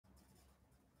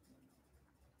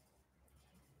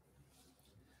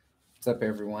What's up,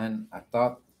 everyone? I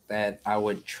thought that I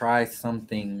would try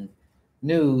something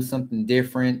new, something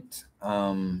different.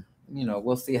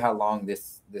 We'll see how long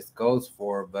this goes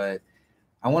for, but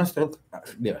I want to start.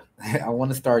 Yeah, I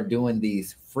want to start doing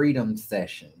these freedom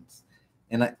sessions,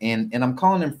 and I'm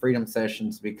calling them freedom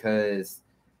sessions because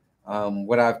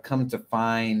what I've come to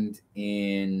find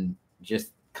in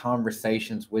just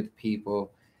conversations with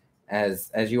people,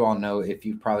 as you all know, if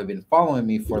you've probably been following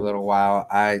me for a little while,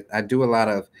 I do a lot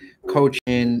of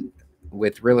coaching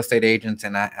with real estate agents,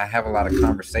 and I have a lot of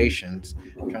conversations.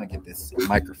 I'm trying to get this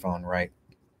microphone right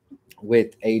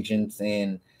with agents,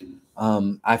 and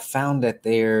I found that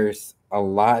there's a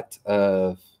lot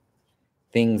of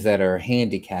things that are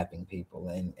handicapping people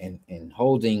and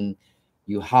holding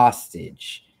you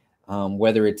hostage,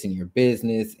 whether it's in your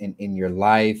business and in your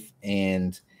life.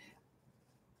 And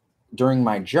during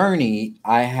my journey,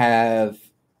 I have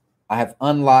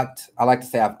unlocked, I like to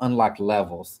say I've unlocked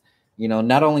levels.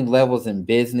 Not only levels in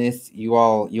business, you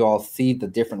all see the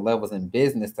different levels in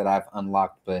business that I've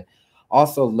unlocked, but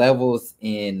also levels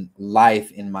in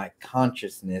life, in my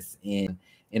consciousness, in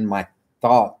my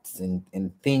thoughts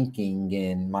and thinking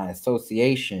and my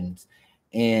associations.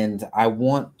 And I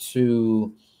want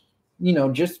to,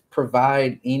 just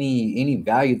provide any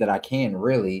value that I can,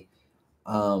 really.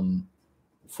 Um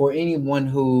for anyone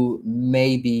who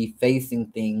may be facing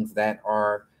things that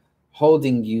are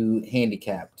holding you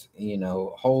handicapped,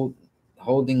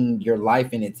 holding your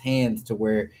life in its hands to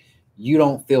where you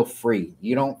don't feel free.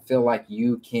 You don't feel like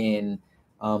you can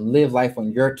live life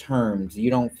on your terms. You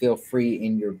don't feel free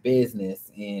in your business,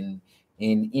 in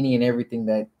any and everything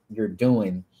that you're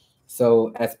doing.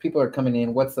 So as people are coming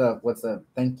in, what's up? What's up?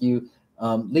 Thank you.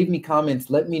 Leave me comments.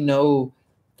 Let me know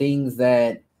things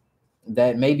that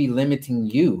may be limiting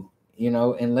you,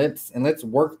 and let's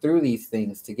work through these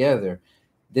things together.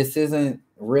 This isn't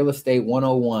real estate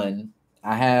 101.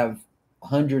 I have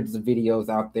hundreds of videos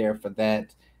out there for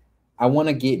that. I want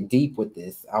to get deep with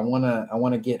this. I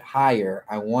want to get higher.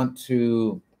 I want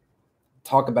to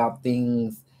talk about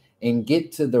things and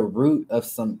get to the root of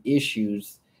some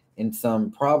issues and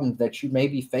some problems that you may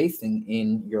be facing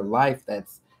in your life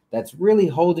that's really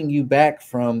holding you back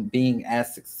from being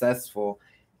as successful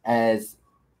as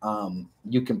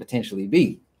you can potentially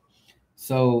be.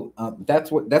 So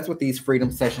that's what these freedom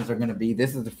sessions are going to be.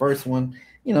 This is the first one.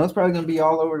 It's probably going to be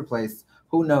all over the place.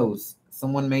 Who knows?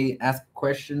 Someone may ask a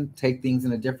question, take things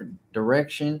in a different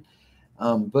direction.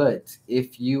 But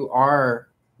if you are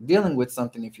dealing with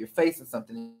something, if you're facing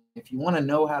something, if you want to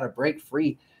know how to break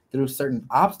free through certain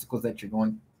obstacles that you're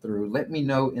going through, let me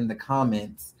know in the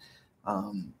comments,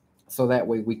 so that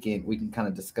way we can kind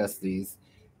of discuss these.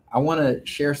 I want to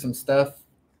share some stuff,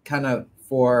 kind of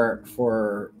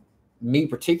for me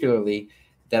particularly,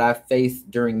 that I faced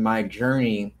during my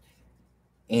journey.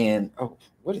 And oh,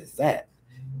 what is that?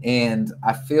 And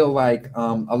I feel like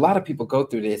a lot of people go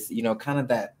through this, kind of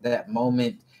that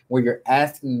moment where you're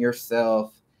asking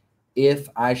yourself if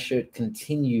I should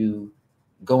continue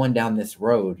going down this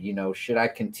road. Should I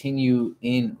continue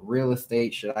in real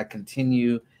estate? Should I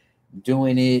continue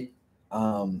doing it?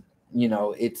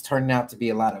 It's turning out to be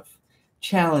a lot of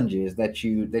challenges that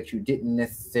you didn't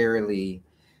necessarily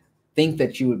think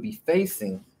that you would be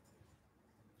facing.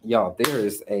 Y'all, there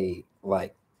is a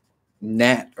like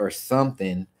gnat or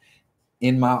something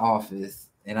in my office,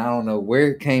 and I don't know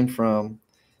where it came from,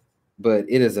 but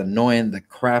it is annoying the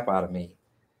crap out of me.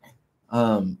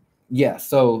 Yeah,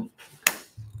 so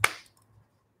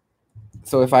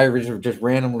if I were just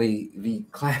randomly be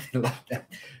clapping like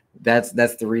that,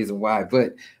 that's the reason why.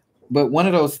 But one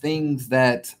of those things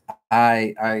that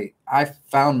I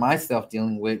found myself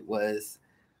dealing with was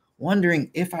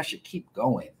wondering if I should keep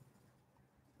going.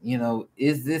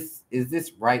 Is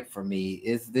this right for me?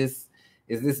 Is this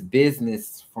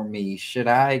business for me? Should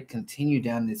I continue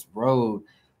down this road?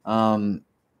 I'm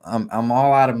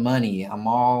all out of money.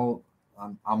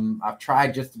 I've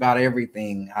tried just about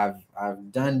everything.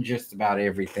 I've done just about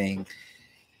everything,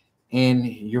 and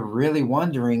you're really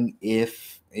wondering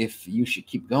if you should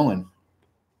keep going.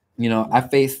 I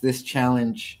faced this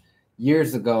challenge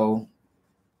years ago.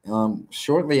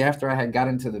 Shortly after I had got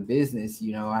into the business,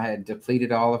 I had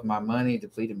depleted all of my money,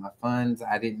 depleted my funds.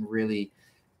 I didn't really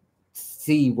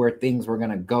see where things were going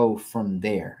to go from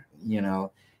there,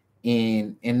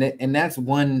 and that's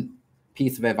one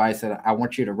piece of advice that I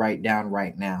want you to write down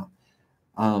right now.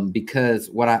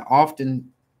 Because what I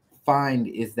often find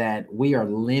is that we are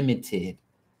limited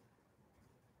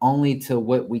only to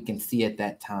what we can see at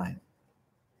that time.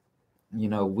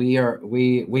 We are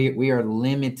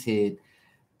limited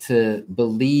to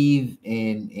believe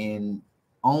in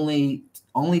only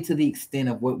to the extent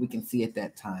of what we can see at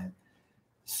that time.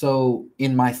 So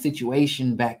in my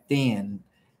situation back then,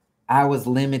 I was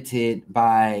limited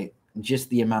by just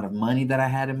the amount of money that I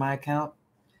had in my account.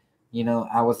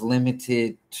 I was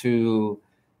limited to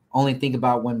only think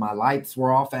about when my lights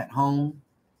were off at home.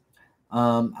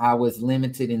 I was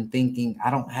limited in thinking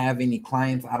I don't have any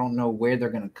clients. I don't know where they're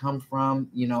going to come from.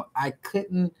 I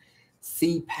couldn't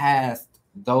see past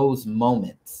those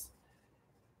moments.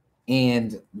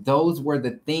 And those were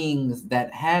the things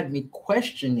that had me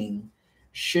questioning,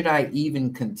 should I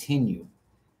even continue?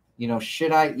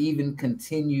 Should I even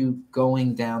continue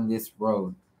going down this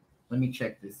road? Let me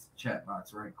check this chat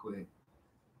box right quick.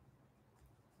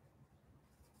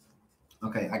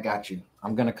 Okay, I got you.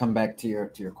 I'm gonna come back to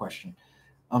your question.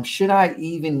 Should I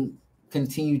even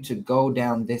continue to go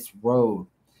down this road?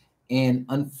 And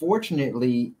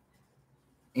unfortunately,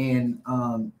 and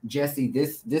Jesse,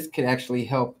 this could actually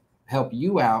help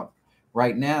you out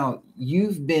right now.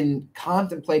 You've been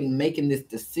contemplating making this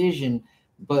decision,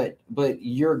 but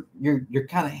you're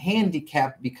kind of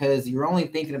handicapped because you're only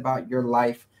thinking about your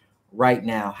life right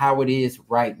now, how it is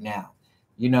right now,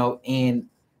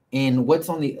 and what's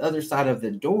on the other side of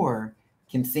the door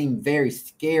can seem very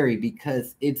scary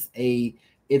because it's a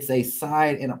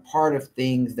side and a part of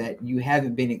things that you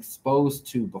haven't been exposed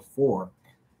to before.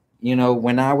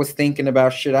 When I was thinking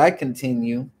about should I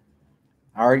continue,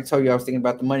 I already told you I was thinking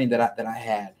about the money that I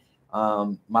had,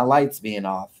 my lights being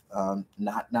off,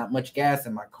 not much gas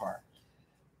in my car.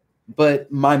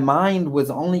 But my mind was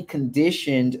only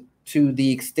conditioned to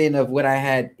the extent of what I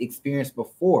had experienced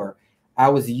before. I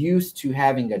was used to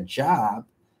having a job,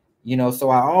 so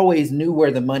I always knew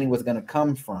where the money was going to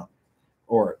come from,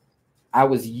 or I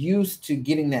was used to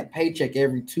getting that paycheck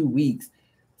every 2 weeks.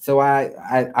 So I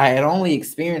had only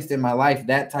experienced in my life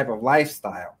that type of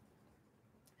lifestyle.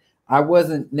 I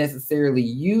wasn't necessarily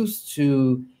used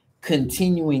to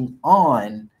continuing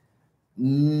on,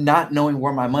 not knowing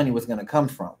where my money was going to come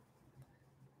from.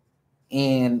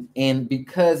 And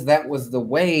because that was the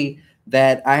way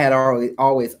that I had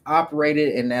always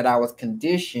operated and that I was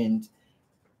conditioned,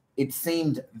 it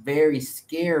seemed very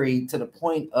scary to the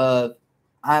point of,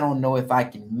 I don't know if I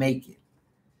can make it.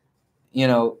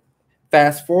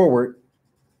 Fast forward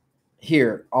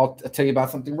here, I'll tell you about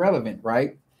something relevant,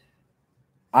 right?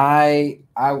 I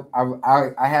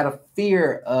had a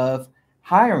fear of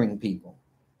hiring people.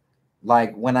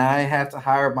 Like when I had to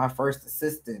hire my first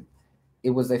assistant, it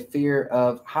was a fear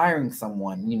of hiring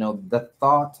someone. The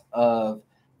thought of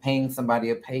paying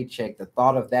somebody a paycheck, the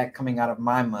thought of that coming out of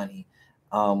my money.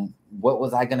 What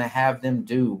was I going to have them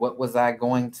do? What was I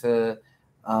going to,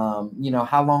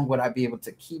 how long would I be able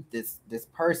to keep this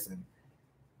person?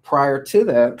 Prior to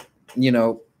that,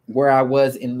 where I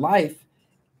was in life,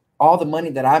 all the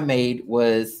money that I made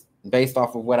was based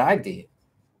off of what I did.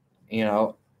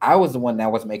 I was the one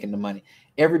that was making the money.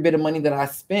 Every bit of money that I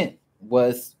spent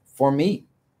was for me.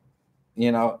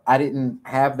 I didn't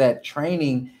have that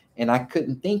training and I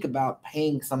couldn't think about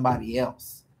paying somebody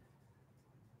else.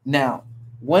 Now,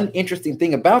 one interesting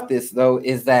thing about this, though,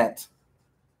 is that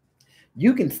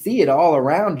you can see it all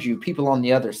around you, people on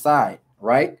the other side,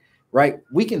 right? Right.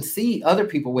 We can see other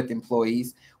people with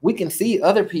employees. We can see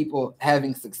other people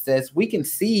having success. We can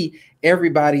see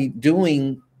everybody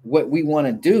doing what we want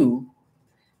to do.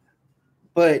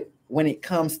 But when it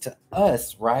comes to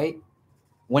us, right?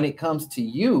 When it comes to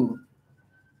you,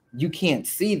 you can't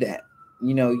see that.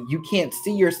 You can't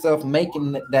see yourself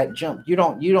making that jump. You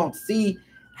don't see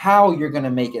how you're going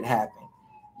to make it happen.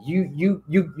 You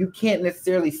can't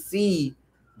necessarily see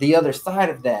the other side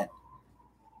of that,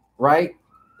 right?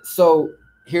 So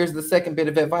here's the second bit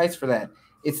of advice for that.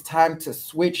 It's time to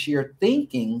switch your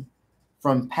thinking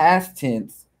from past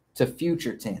tense to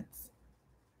future tense,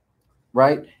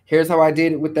 right? Here's how I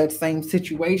did it with that same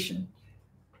situation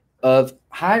of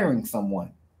hiring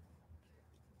someone.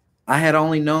 I had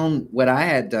only known what I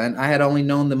had done. I had only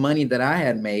known the money that I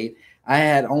had made. I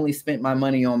had only spent my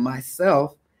money on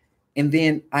myself. And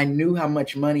then I knew how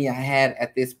much money I had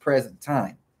at this present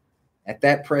time. At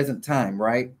that present time,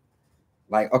 right?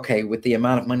 Like, okay, with the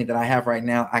amount of money that I have right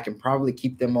now, I can probably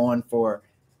keep them on for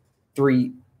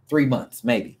three months,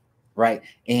 maybe, right?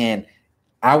 And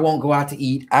I won't go out to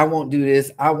eat. I won't do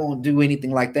this. I won't do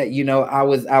anything like that.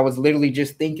 I was literally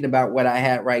just thinking about what I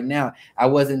had right now. I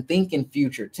wasn't thinking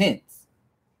future tense,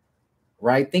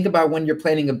 right? Think about when you're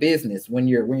planning a business, when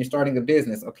you're starting a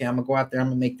business. Okay, I'm gonna go out there. I'm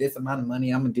gonna make this amount of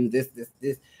money. I'm gonna do this.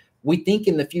 We think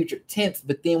in the future tense,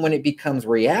 but then when it becomes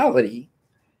reality,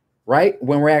 right?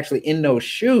 When we're actually in those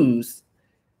shoes,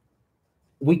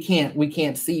 we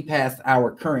can't see past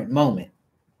our current moment.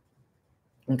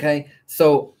 Okay,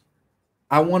 so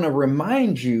I want to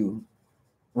remind you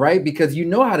right? Because you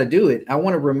know how to do it. I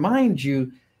want to remind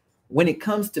you, when it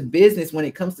comes to business, when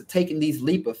it comes to taking these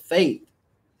leap of faith,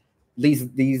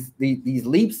 these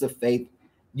leaps of faith,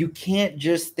 you can't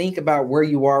just think about where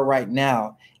you are right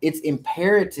now. It's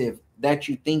imperative that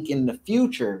you think in the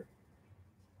future.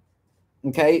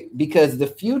 Okay, because the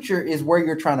future is where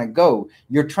you're trying to go.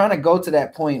 You're trying to go to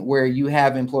that point where you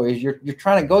have employees. You're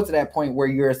trying to go to that point where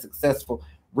you're a successful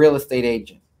real estate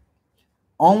agent.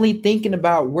 Only thinking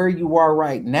about where you are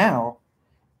right now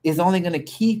is only going to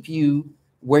keep you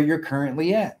where you're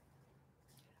currently at.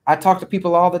 I talk to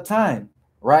people all the time,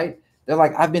 right? They're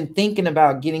like, I've been thinking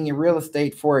about getting in real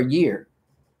estate for a year.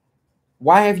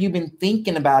 Why have you been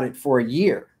thinking about it for a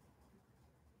year?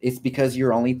 It's because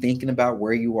you're only thinking about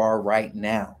where you are right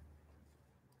now.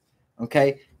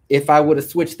 Okay. If I would have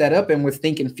switched that up and was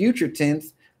thinking future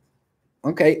tense,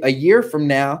 okay, a year from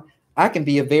now, I can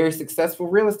be a very successful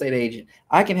real estate agent.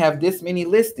 I can have this many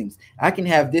listings. I can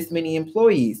have this many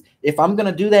employees. If I'm going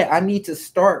to do that, I need to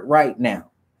start right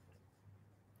now.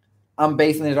 I'm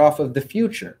basing it off of the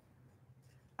future.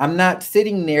 I'm not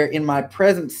sitting there in my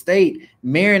present state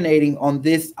marinating on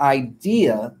this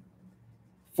idea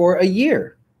for a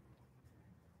year.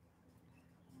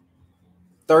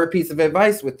 Third piece of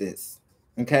advice with this,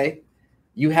 okay?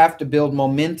 You have to build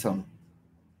momentum.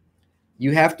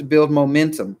 You have to build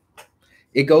momentum.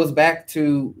 It goes back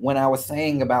to when I was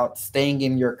saying about staying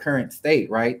in your current state,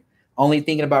 right? Only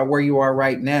thinking about where you are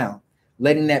right now,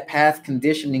 letting that past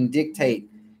conditioning dictate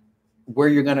where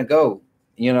you're going to go.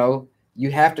 You know,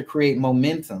 you have to create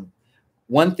momentum.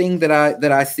 One thing that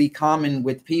I see common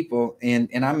with people, and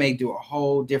I may do a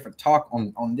whole different talk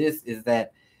on this, is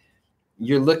that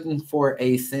you're looking for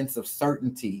a sense of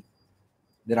certainty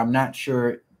that I'm not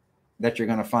sure that you're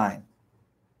going to find.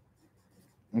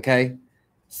 Okay?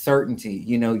 Certainty.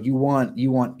 You know, you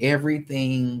want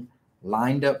everything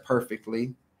lined up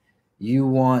perfectly. You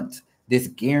want this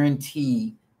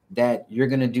guarantee that you're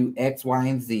going to do X, Y,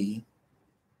 and Z.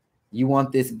 You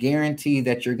want this guarantee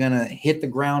that you're going to hit the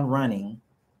ground running.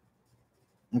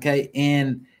 Okay?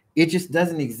 And it just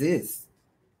doesn't exist.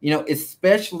 You know,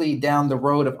 especially down the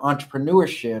road of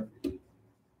entrepreneurship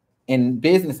and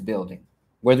business building,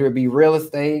 whether it be real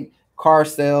estate, car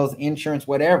sales, insurance,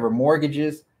 whatever,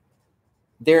 mortgages,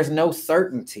 there's no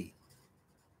certainty.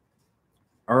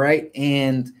 All right.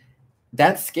 And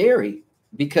that's scary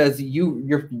because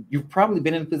you've probably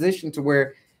been in a position to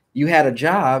where you had a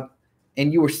job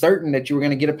and you were certain that you were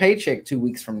going to get a paycheck 2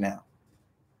 weeks from now.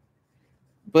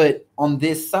 But on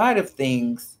this side of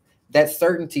things, that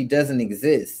certainty doesn't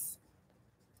exist.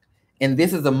 And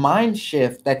this is a mind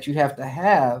shift that you have to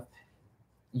have.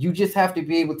 You just have to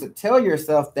be able to tell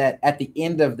yourself that at the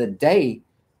end of the day,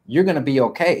 you're going to be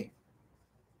okay,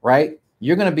 right?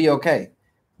 You're going to be okay.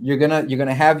 You're going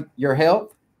to have your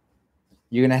health.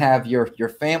 You're going to have your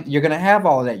family. You're going to have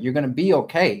all of that. You're going to be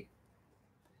okay.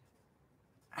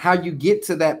 How you get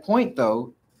to that point,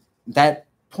 though, that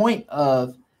point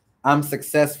of I'm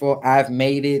successful, I've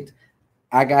made it,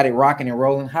 I got it rocking and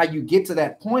rolling. How you get to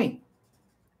that point,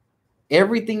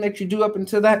 everything that you do up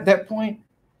until that point,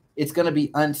 it's going to be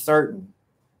uncertain.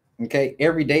 Okay.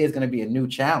 Every day is going to be a new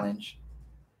challenge.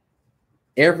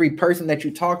 Every person that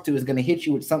you talk to is going to hit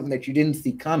you with something that you didn't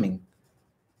see coming.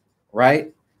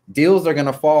 Right? Deals are going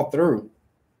to fall through.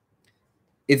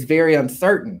 It's very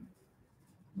uncertain.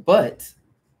 But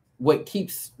what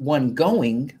keeps one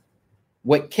going,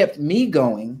 what kept me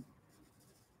going,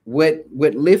 what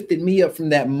lifted me up from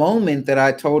that moment that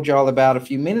I told y'all about a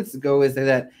few minutes ago is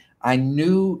that I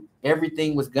knew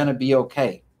everything was going to be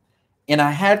okay. And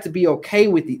I had to be okay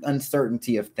with the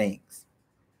uncertainty of things.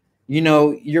 You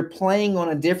know, you're playing on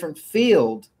a different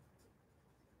field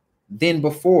than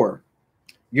before.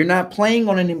 You're not playing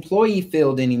on an employee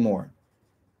field anymore.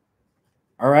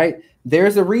 All right.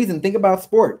 There's a reason. Think about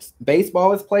sports.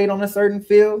 Baseball is played on a certain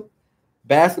field.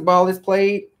 Basketball is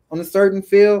played on a certain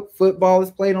field. Football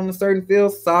is played on a certain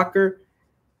field. Soccer.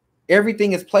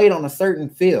 Everything is played on a certain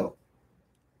field.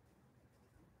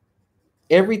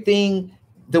 Everything,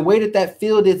 the way that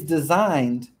field is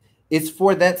designed is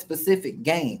for that specific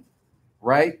game,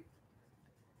 right?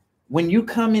 When you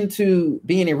come into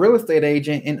being a real estate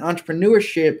agent and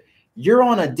entrepreneurship, you're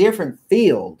on a different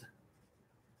field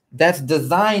that's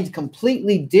designed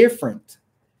completely different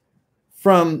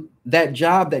from that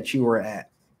job that you were at.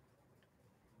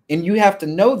 And you have to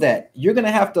know that. You're going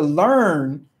to have to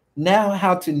learn now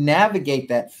how to navigate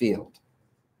that field.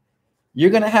 You're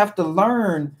going to have to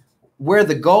learn where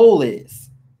the goal is.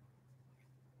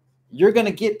 You're going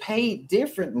to get paid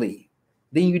differently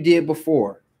than you did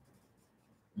before.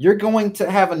 You're going to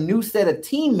have a new set of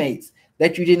teammates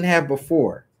that you didn't have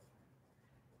before.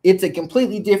 It's a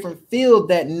completely different field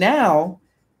that now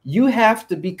you have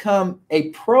to become a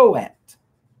pro at.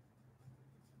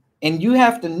 And you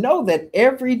have to know that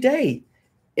every day,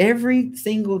 every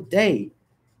single day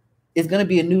is going to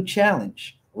be a new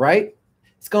challenge, right?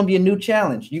 It's going to be a new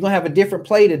challenge. You're going to have a different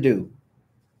play to do.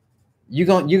 You're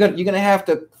going to have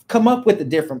to come up with a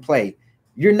different play.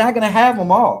 You're not going to have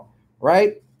them all,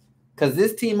 right? Because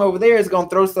this team over there is going to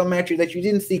throw something at you that you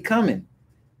didn't see coming.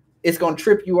 It's going to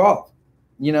trip you off,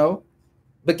 you know?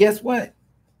 But guess what?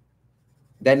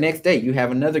 That next day, you have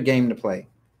another game to play.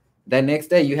 That next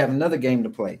day, you have another game to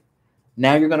play.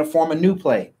 Now you're going to form a new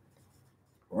play,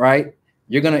 right?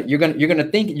 You're going to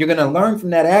think, you're going to learn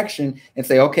from that action and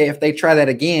say, okay, if they try that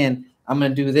again, I'm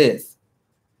going to do this.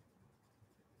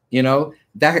 You know,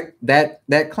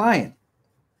 that client,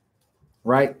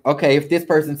 right? Okay, if this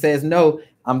person says no,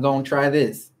 I'm going to try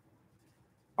this.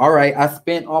 All right, I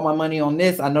spent all my money on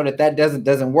this. I know that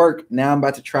doesn't work. Now I'm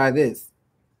about to try this.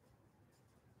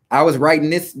 I was writing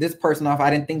this person off. I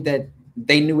didn't think that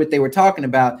they knew what they were talking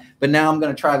about, but now I'm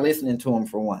going to try listening to them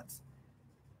for once.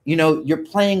 You know, you're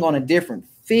playing on a different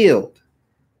field,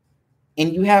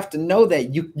 and you have to know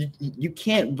that you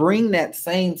can't bring that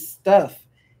same stuff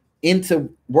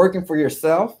into working for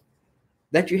yourself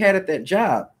that you had at that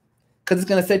job, because it's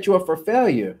going to set you up for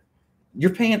failure. You're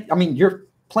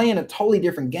playing a totally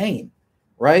different game,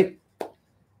 right?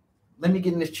 Let me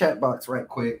get in this chat box right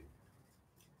quick.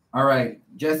 All right,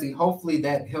 Jesse, hopefully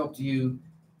that helped you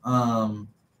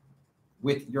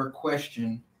with your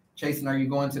question. Chastin, are you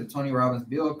going to the Tony Robbins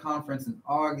Build Conference in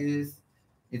August?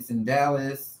 It's in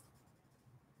Dallas.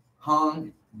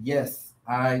 Hong, yes,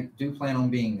 I do plan on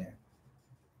being there.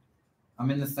 I'm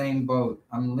in the same boat.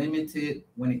 I'm limited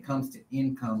when it comes to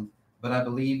income, but I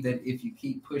believe that if you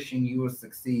keep pushing, you will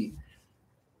succeed.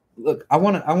 Look, I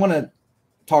want to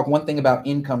talk one thing about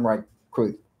income right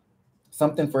quick.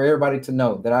 Something for everybody to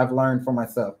know that I've learned for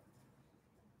myself.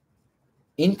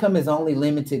 Income is only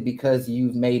limited because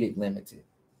you've made it limited.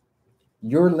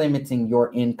 You're limiting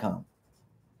your income.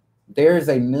 There's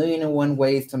 1,000,001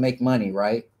 ways to make money,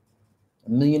 right?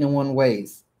 1,000,001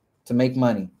 ways to make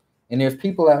money. And there's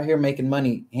people out here making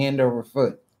money hand over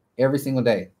foot every single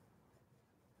day.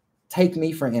 Take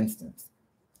me, for instance.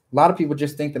 A lot of people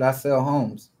just think that I sell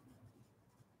homes.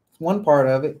 It's one part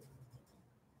of it.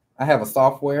 I have a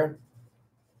software,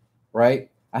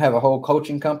 right? I have a whole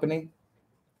coaching company,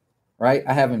 right?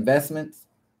 I have investments,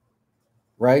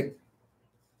 right?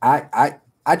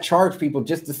 I charge people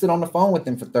just to sit on the phone with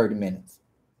them for 30 minutes,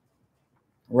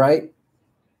 right?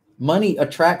 Money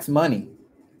attracts money.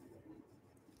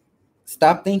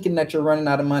 Stop thinking that you're running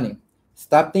out of money.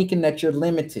 Stop thinking that you're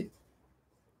limited,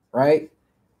 right?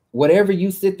 Whatever you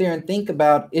sit there and think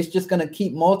about, it's just going to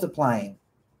keep multiplying.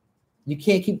 You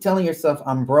can't keep telling yourself,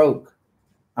 I'm broke.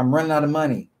 I'm running out of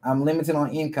money. I'm limited on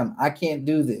income. I can't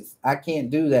do this. I can't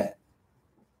do that.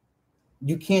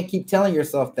 You can't keep telling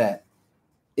yourself that.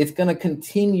 It's going to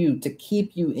continue to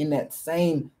keep you in that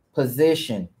same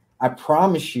position. I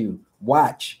promise you.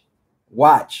 Watch.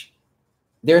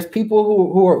 There's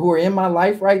people who are in my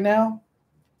life right now.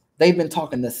 They've been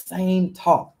talking the same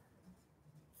talk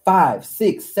 5,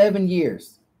 6, 7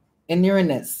 years, and they're in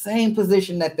that same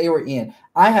position that they were in.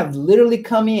 I have literally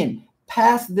come in,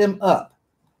 passed them up.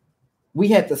 We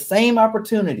had the same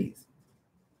opportunities.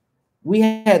 We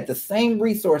had the same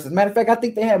resources. Matter of fact, I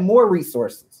think they had more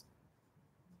resources.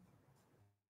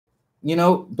 You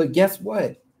know, but guess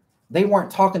what? They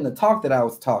weren't talking the talk that I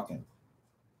was talking.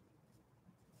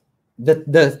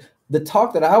 The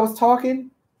talk that I was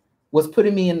talking was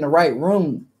putting me in the right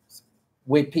rooms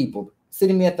with people,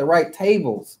 sitting me at the right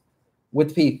tables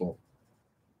with people.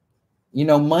 You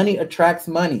know, money attracts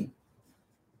money.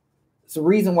 It's the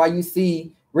reason why you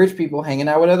see rich people hanging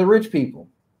out with other rich people.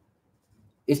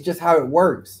 It's just how it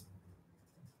works.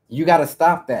 You got to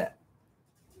stop that.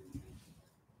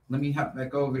 Let me hop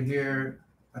back over here.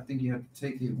 I think you have to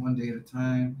take it one day at a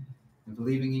time and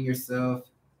believing in yourself.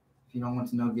 If you don't want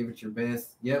to know, give it your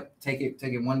best. Yep, take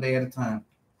it one day at a time.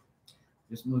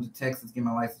 Just moved to Texas, get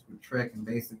my license with Trek, and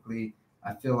basically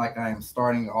I feel like I am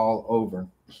starting all over.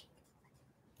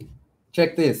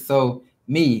 Check this. So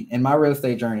me and my real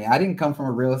estate journey, I didn't come from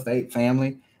a real estate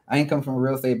family. I didn't come from a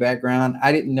real estate background.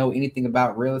 I didn't know anything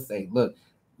about real estate. Look,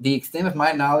 the extent of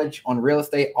my knowledge on real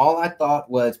estate, all I thought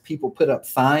was people put up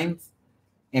signs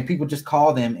and people just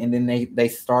call them, and then they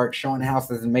start showing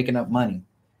houses and making up money.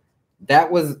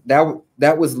 That was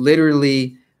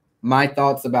literally my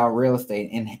thoughts about real estate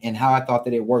and how I thought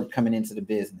that it worked coming into the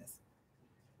business.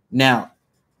 Now,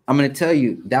 I'm going to tell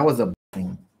you that was a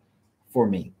blessing for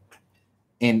me.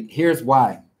 And here's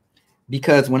why.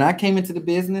 Because when I came into the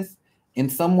business,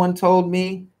 and someone told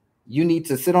me you need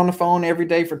to sit on the phone every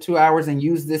day for 2 hours and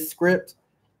use this script,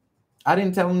 I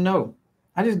didn't tell them no.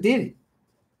 I just did it.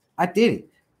 I did it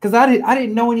because I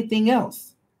didn't know anything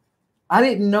else. I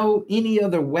didn't know any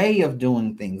other way of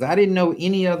doing things. I didn't know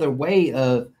any other way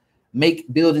of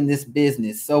building this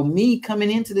business. So me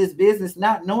coming into this business,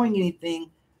 not knowing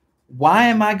anything, why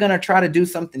am I going to try to do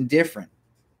something different?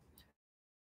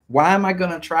 Why am I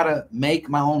going to try to make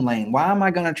my own lane? Why am I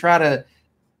going to try to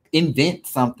invent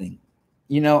something?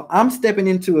 I'm stepping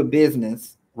into a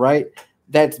business, right,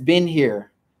 that's been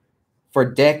here for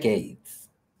decades.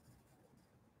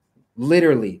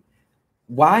 Literally.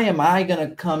 Why am I going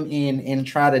to come in and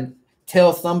try to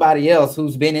tell somebody else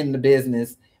who's been in the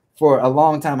business for a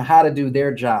long time how to do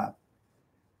their job?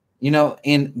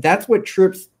 And that's what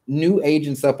trips new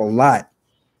agents up a lot.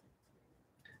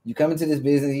 You come into this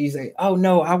business, you say, oh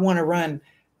no, I want to run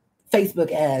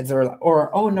Facebook ads, or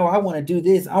oh no, I want to do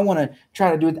this. I want to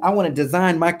try to do it. I want to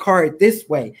design my card this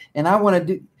way. And I want to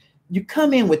do, you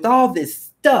come in with all this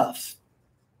stuff,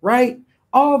 right?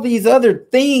 All these other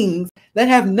things that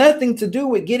have nothing to do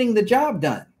with getting the job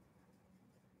done.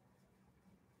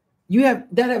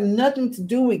 That have nothing to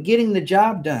do with getting the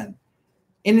job done.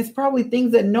 And it's probably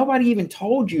things that nobody even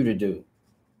told you to do.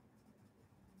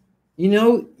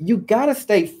 You got to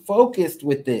stay focused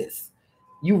with this.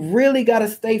 You really got to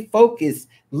stay focused.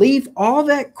 Leave all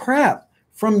that crap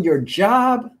from your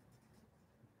job,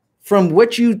 from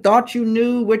what you thought you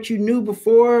knew, what you knew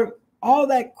before, all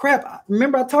that crap.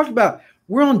 Remember, I talked about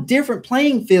we're on different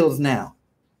playing fields now.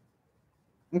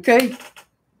 Okay?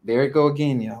 There it go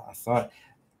again, y'all. I saw it.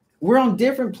 We're on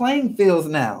different playing fields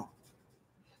now.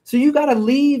 So you got to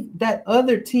leave that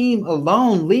other team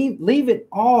alone. Leave it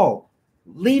all.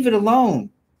 Leave it alone.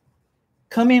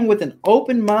 Come in with an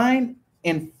open mind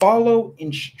and follow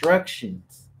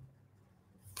instructions.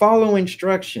 Follow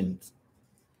instructions.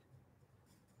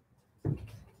 Let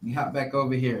me hop back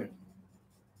over here.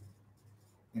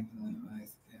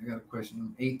 I got a question.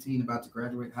 I'm 18, about to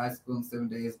graduate high school in 7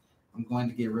 days. I'm going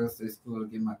to get real estate school to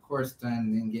get my course done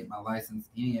and then get my license.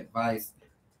 Any advice?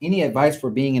 Any advice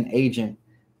for being an agent?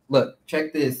 Look,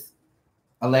 check this,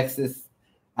 Alexis.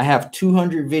 I have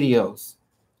 200 videos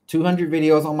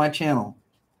on my channel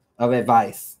of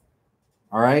advice.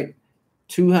 All right,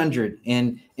 200,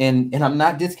 and I'm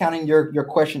not discounting your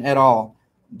question at all,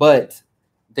 but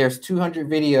there's 200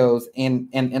 videos, and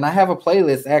I have a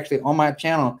playlist actually on my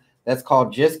channel that's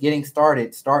called Just Getting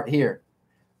Started. Start here.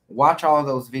 Watch all of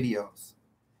those videos.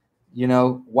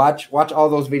 Watch all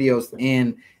those videos,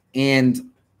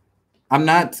 and I'm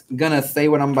not gonna say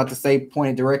what I'm about to say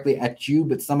pointed directly at you,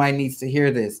 but somebody needs to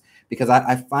hear this because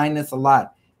I find this a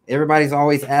lot. Everybody's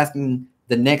always asking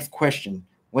the next question.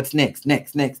 What's next?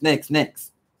 Next.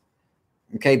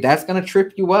 Okay, that's going to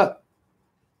trip you up.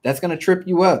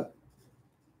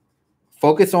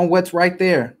 Focus on what's right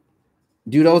there.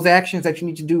 Do those actions that you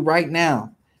need to do right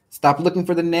now. Stop looking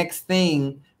for the next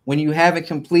thing when you haven't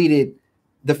completed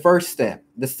the first step,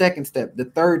 the second step, the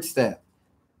third step.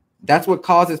 That's what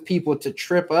causes people to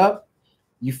trip up.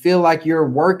 You feel like you're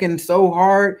working so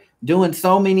hard, doing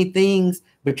so many things,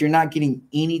 but you're not getting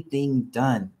anything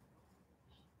done.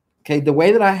 Okay, the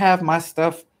way that I have my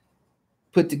stuff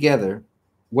put together,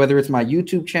 whether it's my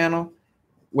YouTube channel,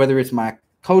 whether it's my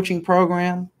coaching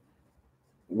program,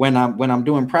 when I'm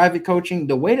doing private coaching,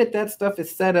 the way that stuff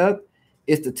is set up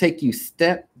is to take you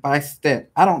step by step.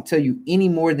 I don't tell you any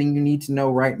more than you need to know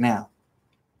right now.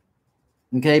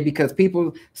 Okay, because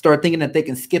people start thinking that they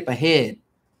can skip ahead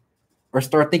or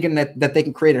start thinking that they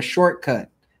can create a shortcut.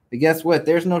 But guess what?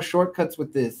 There's no shortcuts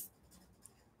with this.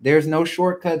 There's no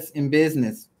shortcuts in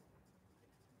business.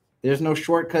 There's no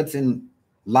shortcuts in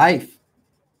life.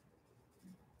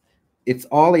 It's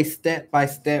all a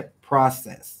step-by-step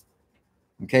process.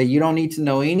 Okay, you don't need to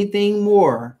know anything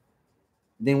more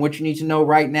than what you need to know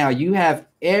right now. You have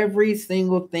every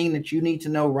single thing that you need to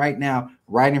know right now,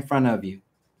 right in front of you.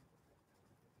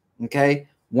 Okay,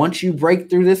 once you break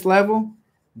through this level,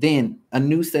 then a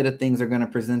new set of things are going to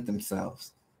present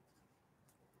themselves.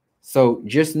 So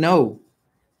just know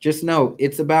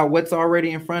it's about what's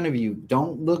already in front of you.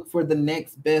 Don't look for the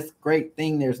next best great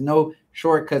thing. There's no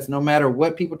shortcuts, no matter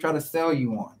what people try to sell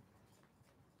you on.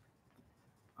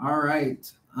 All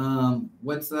right.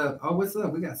 What's up? Oh, what's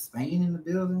up? We got Spain in the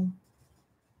building.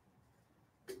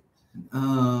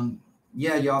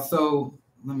 Yeah, y'all. So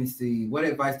let me see. What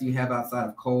advice do you have outside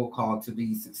of cold call to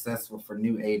be successful for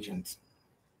new agents?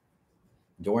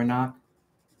 Door knock.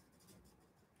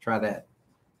 Try that.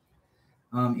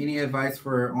 Any advice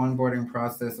for onboarding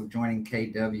process of joining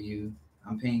KW?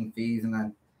 I'm paying fees,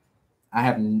 and I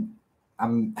haven't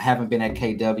been at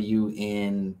KW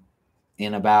in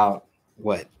in about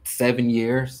what, 7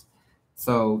 years.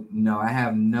 So no, I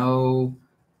have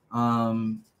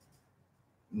um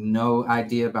no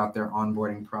idea about their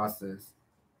onboarding process.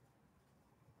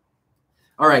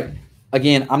 All right.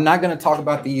 Again, I'm not going to talk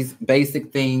about these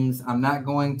basic things. I'm not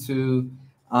going to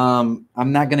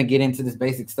get into this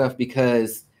basic stuff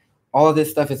because all of this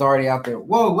stuff is already out there.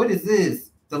 Whoa, what is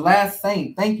this? The Last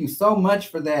Saint. Thank you so much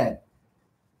for that.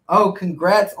 Oh,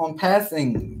 congrats on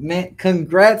passing, man.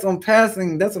 Congrats on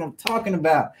passing. That's what I'm talking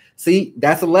about. See,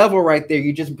 that's a level right there.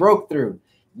 You just broke through.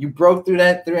 You broke through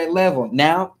that level.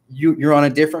 Now you're on a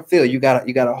different field. You got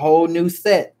a whole new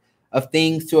set of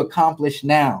things to accomplish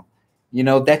now. You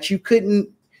know that you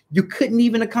couldn't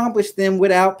even accomplish them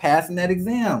without passing that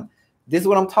exam. This is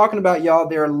what I'm talking about, y'all.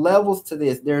 There are levels to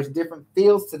this. There's different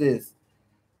fields to this.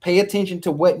 Pay attention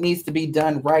to what needs to be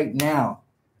done right now.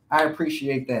 I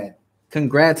appreciate that.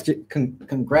 Congrats,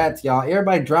 congrats, y'all.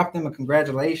 Everybody drop them a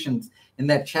congratulations in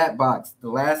that chat box. The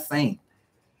Last Saint.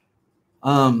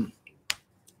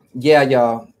 Yeah,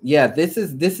 y'all. Yeah, this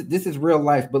is real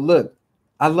life. But look,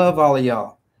 I love all of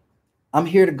y'all. I'm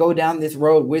here to go down this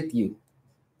road with you.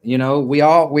 You know, we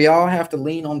all have to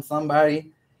lean on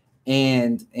somebody,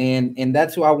 and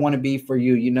that's who I want to be for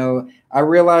you. You know, I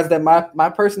realize that my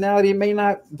personality may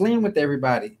not blend with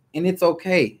everybody, and it's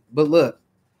okay. But look,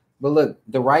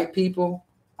 the right people.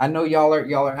 I know y'all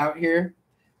are out here.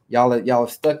 Y'all are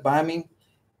stuck by me,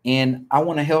 and I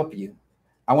want to help you.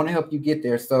 I want to help you get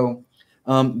there. So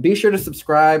be sure to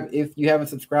subscribe if you haven't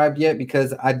subscribed yet,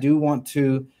 because I do want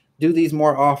to do these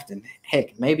more often.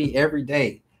 Heck, maybe every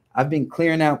day. I've been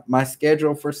clearing out my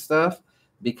schedule for stuff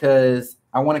because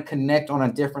I want to connect on a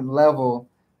different level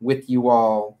with you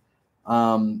all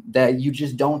that you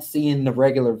just don't see in the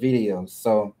regular videos.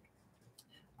 So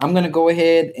I'm going to go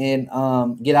ahead and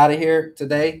get out of here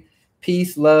today.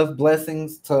 Peace, love,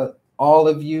 blessings to all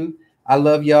of you. I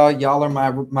love y'all. Y'all are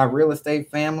my real estate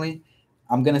family.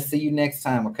 I'm going to see you next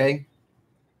time, okay?